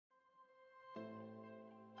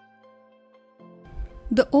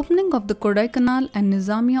The opening of the Kodaikanal and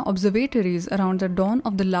Nizamiya observatories around the dawn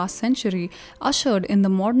of the last century ushered in the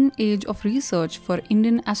modern age of research for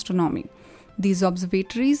Indian astronomy. These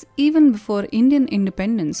observatories, even before Indian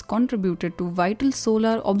independence, contributed to vital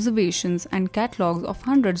solar observations and catalogues of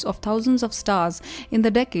hundreds of thousands of stars in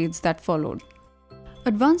the decades that followed.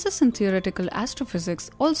 Advances in theoretical astrophysics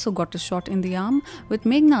also got a shot in the arm with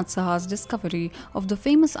Meghnad Saha's discovery of the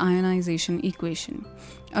famous ionization equation.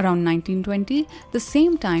 Around 1920, the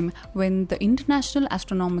same time when the International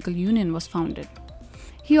Astronomical Union was founded.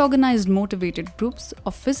 He organized motivated groups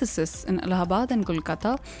of physicists in Allahabad and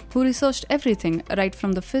Kolkata who researched everything right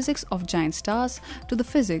from the physics of giant stars to the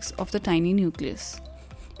physics of the tiny nucleus.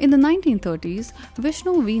 In the 1930s,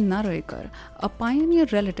 Vishnu V. Naraykar, a pioneer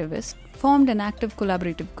relativist, formed an active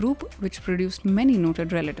collaborative group which produced many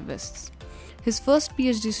noted relativists. His first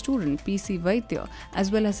PhD student, P.C. Vaidya,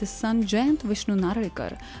 as well as his son Jayant Vishnu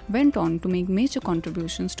Naraykar, went on to make major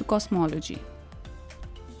contributions to cosmology.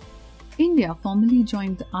 India formally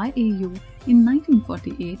joined the IAU in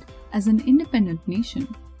 1948 as an independent nation.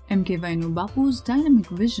 M.K. Vainu Bapu's dynamic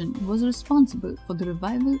vision was responsible for the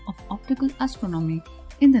revival of optical astronomy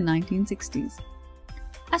in the 1960s.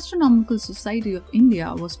 Astronomical Society of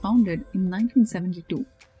India was founded in 1972,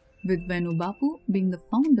 with Vainu Bapu being the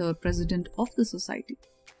founder president of the society.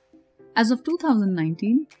 As of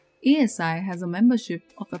 2019, ASI has a membership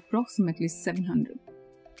of approximately 700.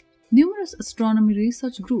 Numerous astronomy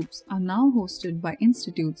research groups are now hosted by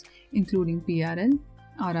institutes including PRL,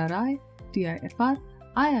 RRI, TIFR,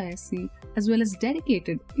 IISc, as well as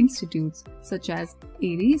dedicated institutes such as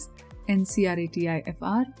ARIES,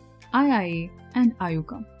 NCRATIFR, IIA, and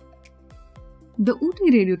IUCAA. The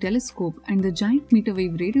Ooty Radio Telescope and the Giant Meter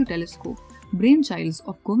Wave Radio Telescope, brainchilds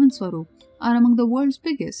of Govind Swarup, are among the world's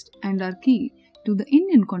biggest and are key to the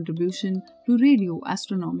Indian contribution to radio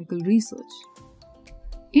astronomical research.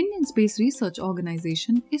 Indian Space Research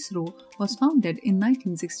Organisation ISRO was founded in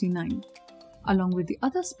 1969. Along with the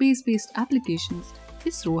other space-based applications,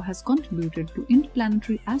 ISRO has contributed to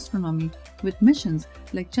interplanetary astronomy with missions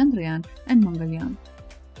like Chandrayaan and Mangalyaan.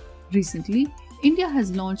 Recently, India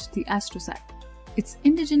has launched the AstroSat, its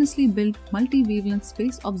indigenously built multi-wavelength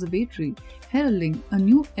space observatory heralding a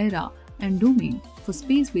new era and domain for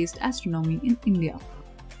space-based astronomy in India.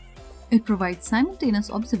 It provides simultaneous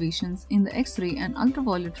observations in the X-ray and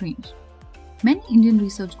ultraviolet range. Many Indian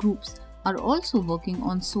research groups are also working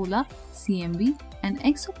on solar, CMB, and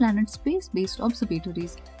exoplanet space-based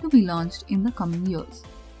observatories to be launched in the coming years.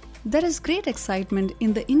 There is great excitement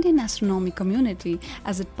in the Indian astronomy community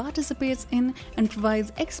as it participates in and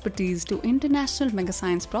provides expertise to international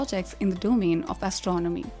megascience projects in the domain of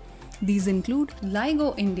astronomy. These include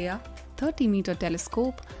LIGO India, 30-meter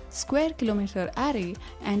telescope, square kilometer array,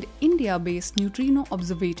 and India-based neutrino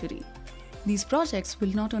observatory. These projects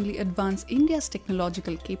will not only advance India's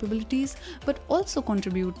technological capabilities but also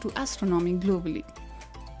contribute to astronomy globally.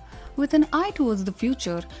 With an eye towards the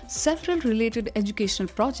future, several related educational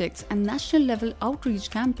projects and national-level outreach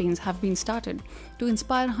campaigns have been started to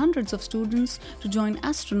inspire hundreds of students to join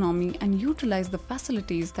astronomy and utilize the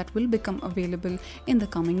facilities that will become available in the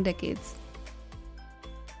coming decades.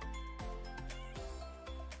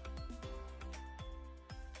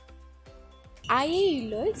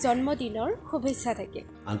 IAU জন্মদিনৰ শুভেচ্ছা থাকিল।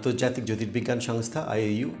 আন্তর্জাতিক জ্যোতির্বিজ্ঞান সংস্থা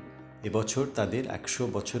IAU এবছর তাদের 100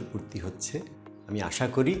 বছর পূর্তি হচ্ছে। আমি আশা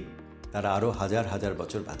করি তারা আরো হাজার হাজার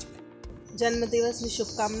বছর বাঁচবে। जन्मदिवस की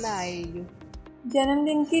शुभकामनाएं IAU।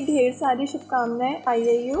 जन्मदिन की ढेर सारी शुभकामनाएं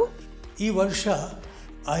IAU। ಈ ವರ್ಷ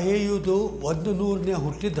IAUದು 100ನೇ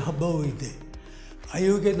ಹುಟ್ಟಿದ ಹಬ್ಬವೂ ಇದೆ.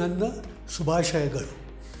 IAUಗೆ ನನ್ನ ಶುಭಾಶಯಗಳು.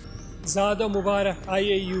 ज़ादा मुबारक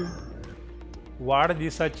IAU।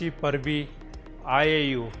 वाढदिवसाची परबी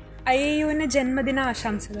IAU. IAUನ ಜನ್ಮದಿನ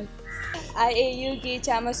ಆಶಂಸಗಳು. IAU की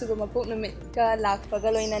चामसुगम पुनमितका लाखपगा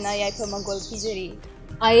लोइना याइफमगोल पिजरी।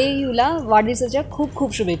 IAUला वाढदिवसाच्या खूप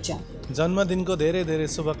खूप शुभेच्छा। जन्मदिनको धेरै धेरै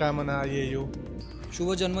शुभकामना IAU। शुभ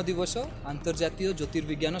जन्मदिवस अंतर्जातीय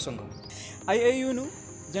ज्योतिर्विज्ञान संघ। IAU नु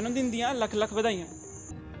जन्मदिन दिया लख लख बधाइयां।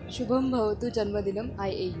 शुभम भवतु जन्मदिनम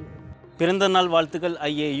IAU। पिरंद नाल वाल्तुकल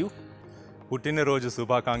IAU। పుట్టినరోజు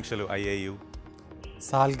శుభాకాంక్షలు IAU।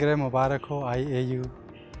 सालगिरह मुबारक हो IAU।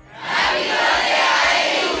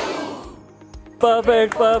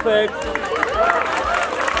 Perfect.